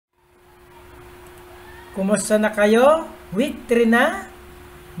Kumusta na kayo? Week 3 na?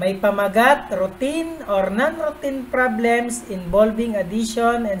 May pamagat, routine, or non-routine problems involving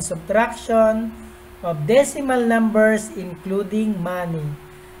addition and subtraction of decimal numbers including money.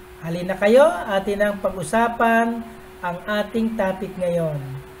 Halina kayo, atin ang pag-usapan ang ating topic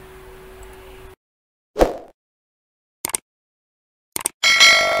ngayon.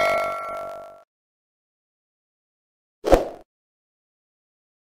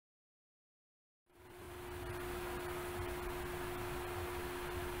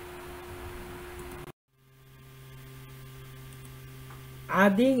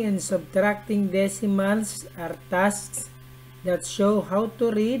 Adding and subtracting decimals are tasks that show how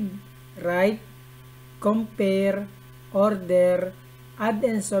to read, write, compare, order, add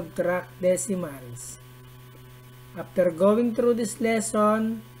and subtract decimals. After going through this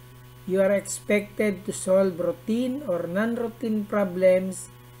lesson, you are expected to solve routine or non-routine problems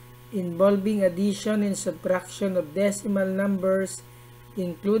involving addition and subtraction of decimal numbers,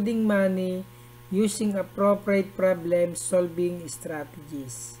 including money, using appropriate problem-solving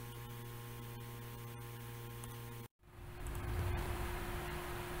strategies.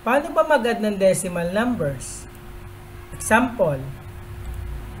 Paano ba mag-add ng decimal numbers? Example,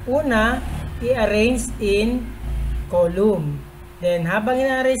 una, i-arrange in column. Then, habang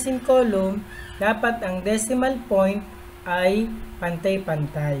i-arrange in column, dapat ang decimal point ay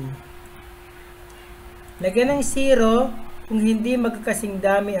pantay-pantay. Lagyan ng 0 kung hindi magkakasing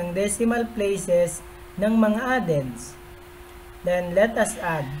dami ang decimal places ng mga addends. Then, let us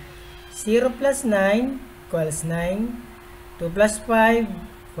add. 0 plus 9 equals 9. 2 plus 5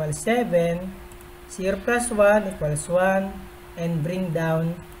 equals 7. 0 plus 1 equals 1. And bring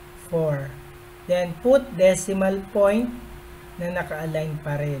down 4. Then, put decimal point na naka-align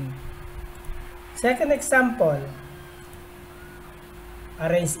pa rin. Second example.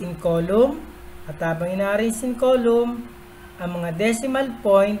 Arrange in column. At habang ina-arrange in column, ang mga decimal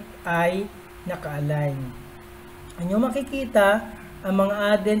point ay naka-align. Ang makikita, ang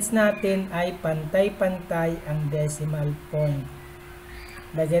mga addends natin ay pantay-pantay ang decimal point.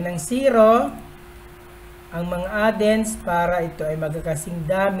 Lagyan ng 0 ang mga addends para ito ay magkakasing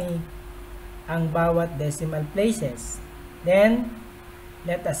dami ang bawat decimal places. Then,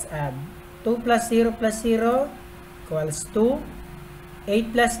 let us add. 2 plus 0 plus 0 equals 2. 8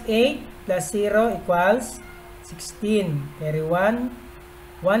 plus 8 plus 0 equals 16. Carry 1.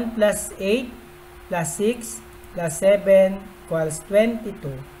 1 plus 8 plus 6 plus 7 equals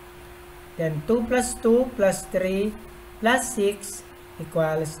 22. Then 2 plus 2 plus 3 plus 6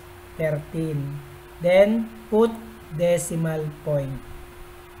 equals 13. Then put decimal point.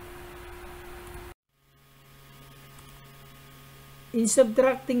 In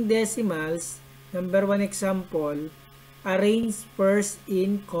subtracting decimals, number 1 example, arrange first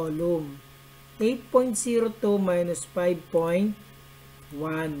in column. 8.02 minus 5.1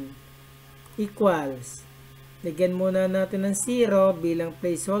 equals. Lagyan muna natin ng 0 bilang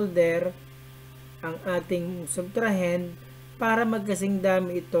placeholder ang ating subtrahend para magkasing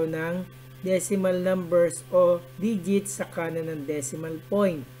dami ito ng decimal numbers o digits sa kanan ng decimal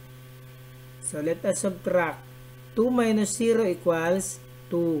point. So let us subtract. 2 minus 0 equals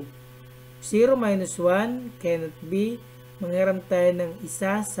 2. 0 minus 1 cannot be. Manghiram tayo ng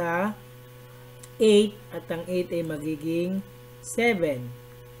isa sa 8 at ang 8 ay magiging 7.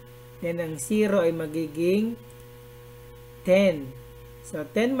 Then ang 0 ay magiging 10. So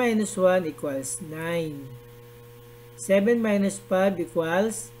 10 minus 1 equals 9. 7 minus 5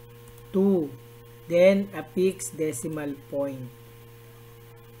 equals 2. Then a fixed decimal point.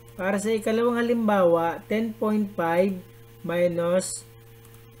 Para sa ikalawang halimbawa, 10.5 minus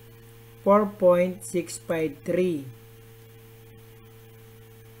 4.653.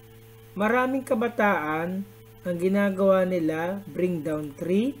 Maraming kabataan ang ginagawa nila bring down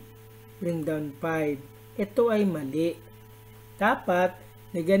 3, bring down 5. Ito ay mali. Dapat,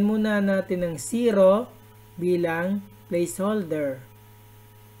 lagyan muna natin ng 0 bilang placeholder.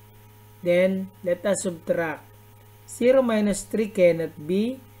 Then, let us subtract. 0 minus 3 cannot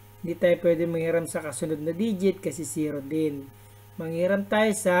be. Hindi tayo pwede manghiram sa kasunod na digit kasi 0 din. Manghiram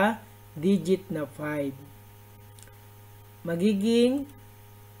tayo sa digit na 5. Magiging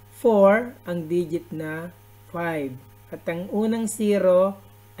 4 ang digit na 5. At ang unang 0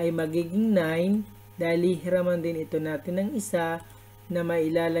 ay magiging 9 dahil hiraman din ito natin ng isa na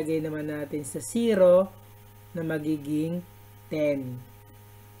mailalagay naman natin sa 0 na magiging 10.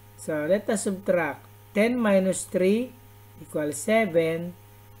 So, let us subtract. 10 minus 3 equals 7.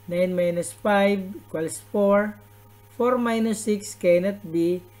 9 minus 5 equals 4. 4 minus 6 cannot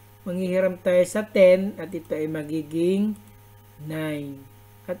be. Manghihiram tayo sa 10 at ito ay magiging 9.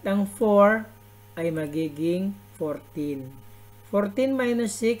 At ang 4 ay magiging 14. 14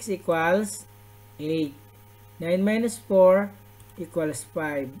 minus 6 equals 8. 9 minus 4 equals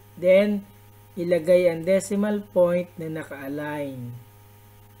 5. Then, ilagay ang decimal point na naka-align.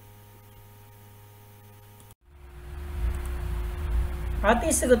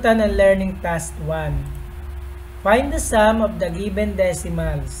 Ating sagutan ang learning task 1. Find the sum of the given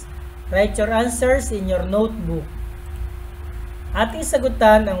decimals. Write your answers in your notebook. Ating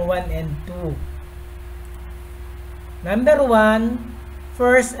sagutan ang 1 and 2. Number 1,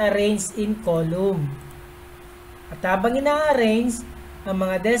 first arrange in column. At habang ina-arrange, ang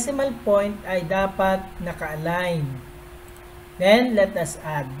mga decimal point ay dapat naka-align. Then, let us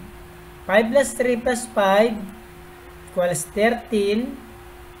add. 5 plus 3 plus 5 equals 13.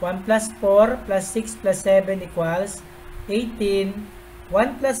 1 plus 4 plus 6 plus 7 equals 18.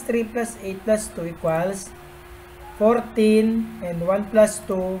 1 plus 3 plus 8 plus 2 equals 14. And 1 plus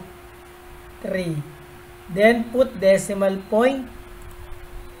 2, 3. Then, put decimal point.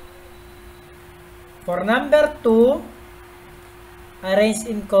 For number 2, arrange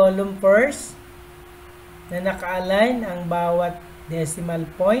in column first na naka-align ang bawat decimal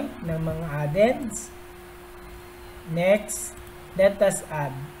point ng mga addends. Next, let us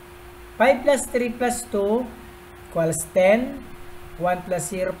add. 5 plus 3 plus 2 equals 10. 1 plus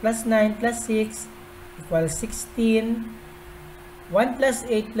 0 plus 9 plus 6 equals 16. 1 plus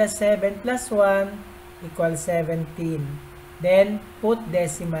 8 plus 7 plus 1 equals 17. Then, put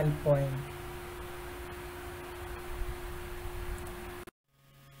decimal point.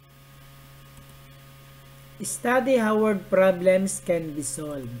 Study how word problems can be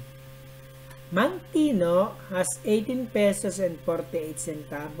solved. Mang Tino has 18 pesos and 48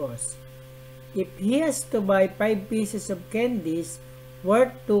 centavos. If he has to buy 5 pieces of candies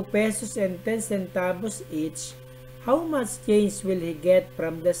worth 2 pesos and 10 centavos each, how much change will he get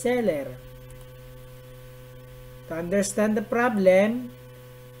from the seller? To understand the problem,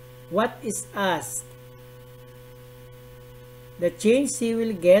 what is asked? The change he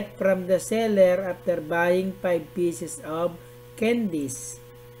will get from the seller after buying 5 pieces of candies.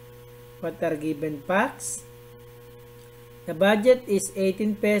 What are given facts? The budget is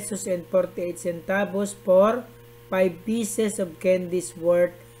 18 pesos and 48 centavos for 5 pieces of candies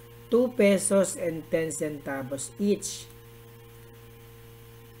worth 2 pesos and 10 centavos each.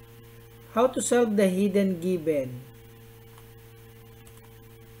 How to solve the hidden given?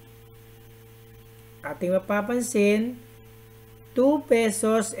 Ating mapapansin, 2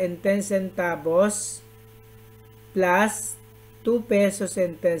 pesos and 10 centavos plus 2 pesos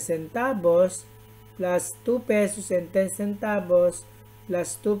and 10 centavos plus 2 pesos and 10 centavos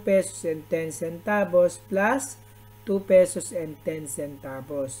plus 2 pesos and 10 centavos plus 2 pesos and 10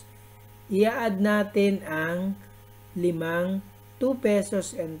 centavos. I-add natin ang 5 2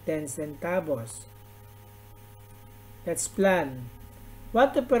 pesos and 10 centavos. Let's plan.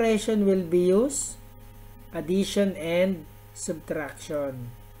 What operation will be used? Addition and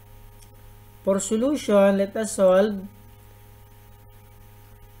subtraction. For solution, let us solve.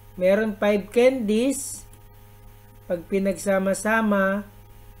 Meron 5 candies. Pag pinagsama-sama,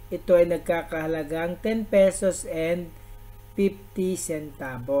 ito ay nagkakahalagang 10 pesos and 50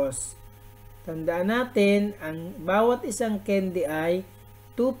 centavos. Tandaan natin, ang bawat isang candy ay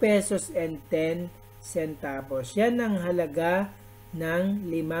 2 pesos and 10 centavos. Yan ang halaga ng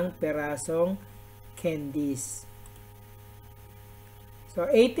 5 perasong candies. So,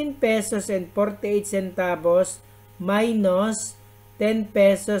 18 pesos and 48 centavos minus 10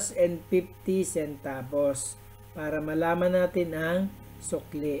 pesos and 50 centavos para malaman natin ang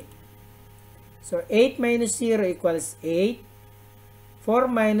sukli. So, 8 minus 0 equals 8. 4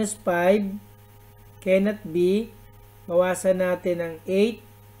 minus 5 cannot be. Bawasan natin ang 8,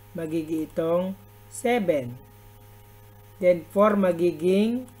 magiging itong 7. Then 4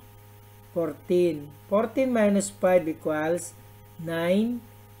 magiging 14. 14 minus 5 equals 9.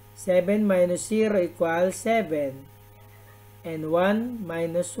 7 minus 0 equals 7. And 1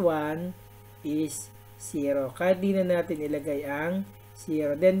 minus 1 is 0. Kahit di na natin ilagay ang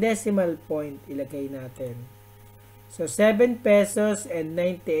 0. Then decimal point ilagay natin. So, 7 pesos and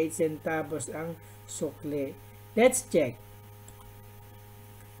 98 centavos ang sukli. Let's check.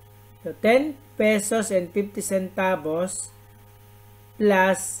 So, 10 pesos and 50 centavos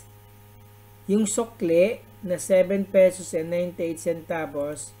plus yung sukli na 7 pesos and 98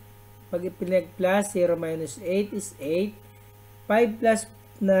 centavos. Pag ipinag-plus, 0 minus 8 is 8. 5 plus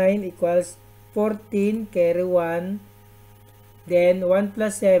 9 equals 14, carry 1. Then, 1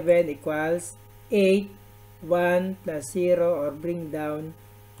 plus 7 equals 8. 1 plus 0 or bring down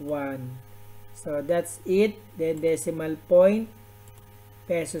 1. So, that's it. Then, decimal point,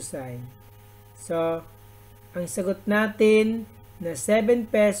 peso sign. So, ang sagot natin na 7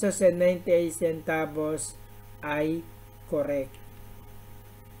 pesos and 98 centavos ay correct.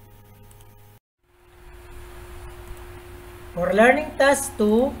 For learning task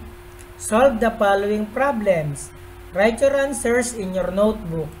 2, solve the following problems. Write your answers in your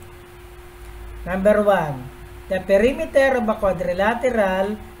notebook. Number 1. The perimeter of a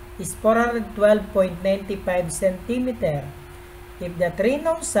quadrilateral is 412.95 cm. If the three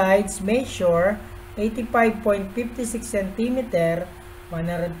known sides measure 85.56 cm,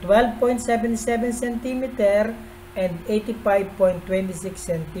 112.77 cm, and 85.26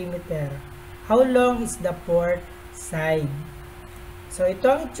 cm, how long is the fourth side? So, ito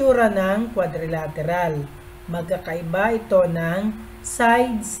ang itsura ng quadrilateral. Magkakaiba ito ng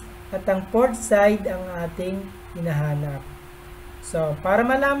sides at ang fourth side ang ating hinahanap. So, para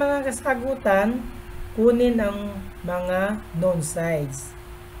malaman ang kasagutan, kunin ang mga known sides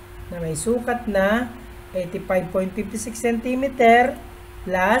na may sukat na 85.56 cm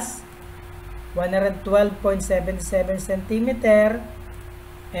plus 112.77 cm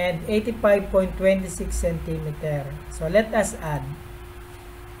and 85.26 cm. So, let us add.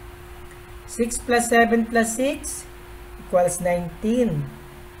 6 plus 7 plus 6 equals 19.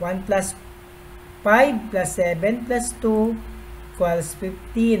 1 plus 5 plus 7 plus 2 equals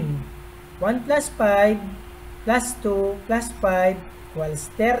 15. 1 plus 5 plus 2 plus 5 equals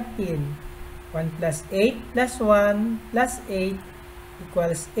 13. 1 plus 8 plus 1 plus 8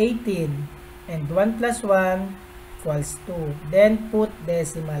 equals 18. And 1 plus 1 equals 2. Then put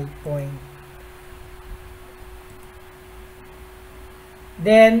decimal point.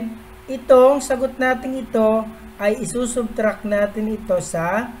 Then, itong sagot natin ito ay isusubtract natin ito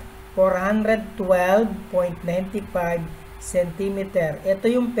sa 412.95 cm. Ito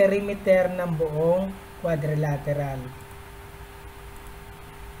yung perimeter ng buong quadrilateral.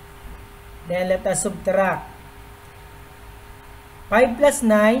 Then let us subtract. 5 plus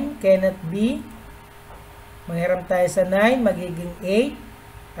 9 cannot be. Manghiram tayo sa 9, magiging 8.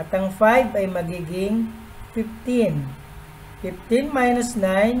 At ang 5 ay magiging 15. 15 minus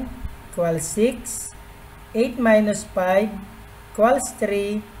 9 equals 6. 8 minus 5 equals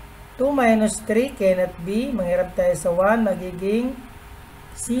 3. 2 minus 3 cannot be. Manghiram tayo sa 1, magiging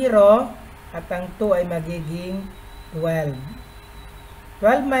 0. At ang 2 ay magiging 12.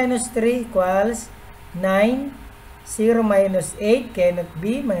 12 minus 3 equals 9. 0 minus 8 cannot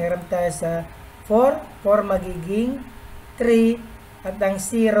be. Manghiram tayo sa 4. 4 magiging 3. At ang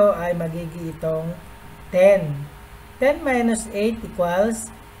 0 ay magiging itong 10. 10 minus 8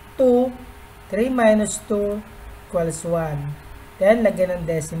 equals 2. 3 minus 2 equals 1. Then, lagyan ng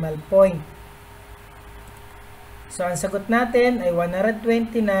decimal point. So, ang sagot natin ay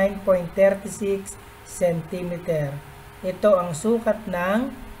 129.36 cm. Ito ang sukat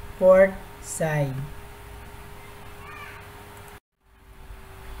ng fourth side.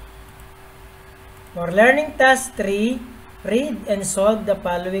 For learning task 3, read and solve the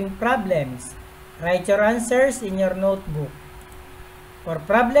following problems. Write your answers in your notebook. For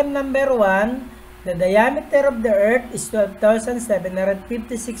problem number 1, the diameter of the Earth is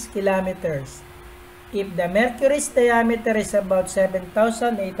 12,756 kilometers. If the Mercury's diameter is about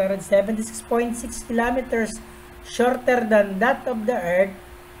 7,876.6 kilometers shorter than that of the Earth,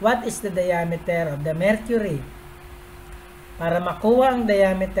 what is the diameter of the Mercury? Para makuha ang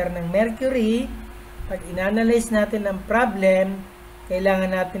diameter ng Mercury, pag inanalyze natin ang problem,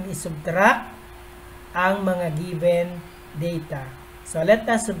 kailangan natin isubtract ang mga given data. So, let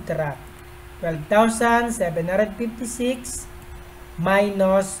us subtract. 12,756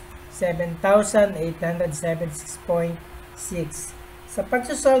 minus 7,876.6. Sa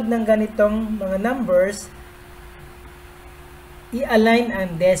pagsusolve ng ganitong mga numbers, i-align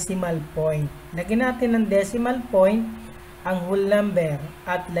ang decimal point. Lagyan natin ng decimal point ang whole number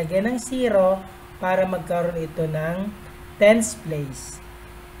at lagyan ng 0 para magkaroon ito ng tens place.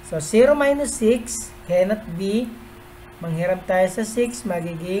 So, 0 minus 6 cannot be. Manghiram tayo sa 6,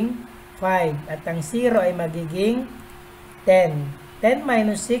 magiging 5. At ang 0 ay magiging 10. 10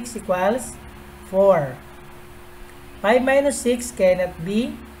 minus 6 equals 4. 5 minus 6 cannot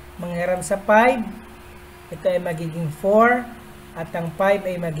be. Manghiram sa 5. Ito ay magiging 4. At ang 5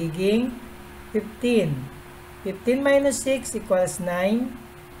 ay magiging 15. 15 minus 6 equals 9.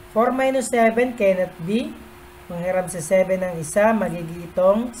 4 minus 7 cannot be. Manghiram sa 7 ng isa, magiging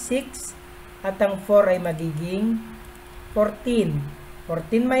itong 6. At ang 4 ay magiging 14.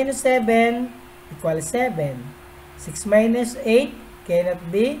 14 minus 7 equals 7. 6 minus 8 cannot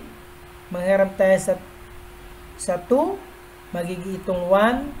be. Manghiram tayo sa 2. Magiging itong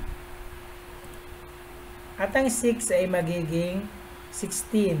 1. At ang 6 ay magiging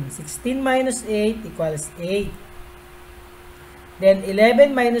 16. 16 minus 8 equals 8. Then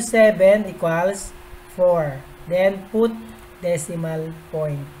 11 minus 7 equals 4. Then put decimal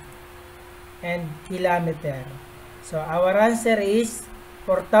point and kilometer. So our answer is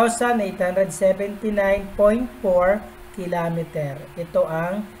 4,879.4 kilometer. Ito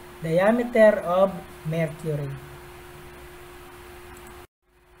ang diameter of Mercury.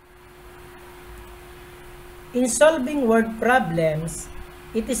 In solving word problems,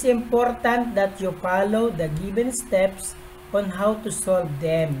 it is important that you follow the given steps on how to solve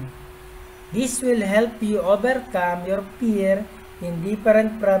them. This will help you overcome your fear in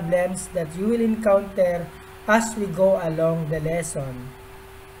different problems that you will encounter as we go along the lesson.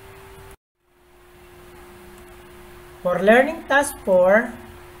 For learning task 4,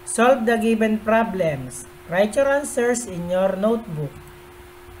 solve the given problems. Write your answers in your notebook.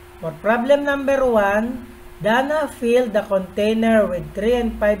 For problem number 1, Dana filled the container with 3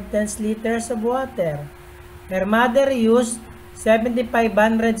 and 5/10 liters of water. Her mother used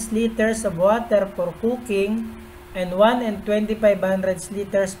 7,500 liters of water for cooking and 1 and 2,500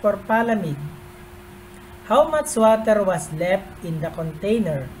 liters for palamig. How much water was left in the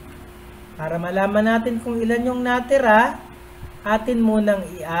container? Para malaman natin kung ilan yung natira, atin munang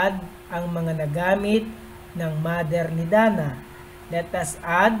i-add ang mga nagamit ng mother ni Dana. Let us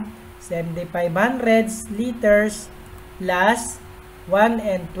add 7,500 liters plus 1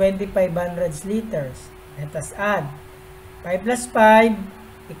 and 2,500 liters. Let us add 5 plus 5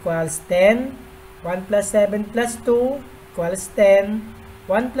 equals 10, 1 plus 7 plus 2 equals 10,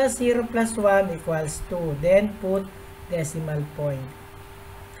 1 plus 0 plus 1 equals 2. Then put decimal point.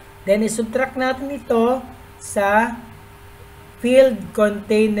 Then isubtract natin ito sa filled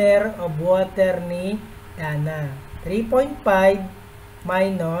container of water ni Dana. 3.5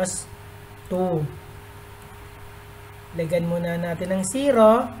 minus 2. Lagyan muna natin ng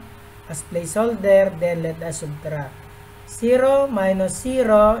 0 as placeholder, then let us subtract. 0 minus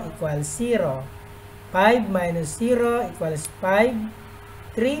 0 equals 0. 5 minus 0 equals 5.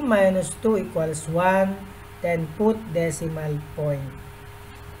 3 minus 2 equals 1. Then put decimal point.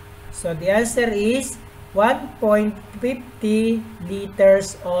 So the answer is 1.50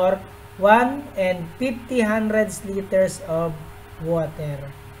 liters or 1 and 50 hundredths liters of water.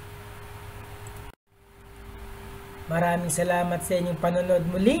 Maraming salamat sa inyong panonood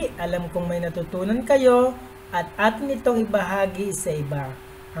muli. Alam kong may natutunan kayo at atin itong ibahagi sa iba.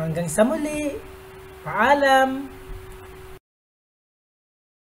 Hanggang sa muli, paalam!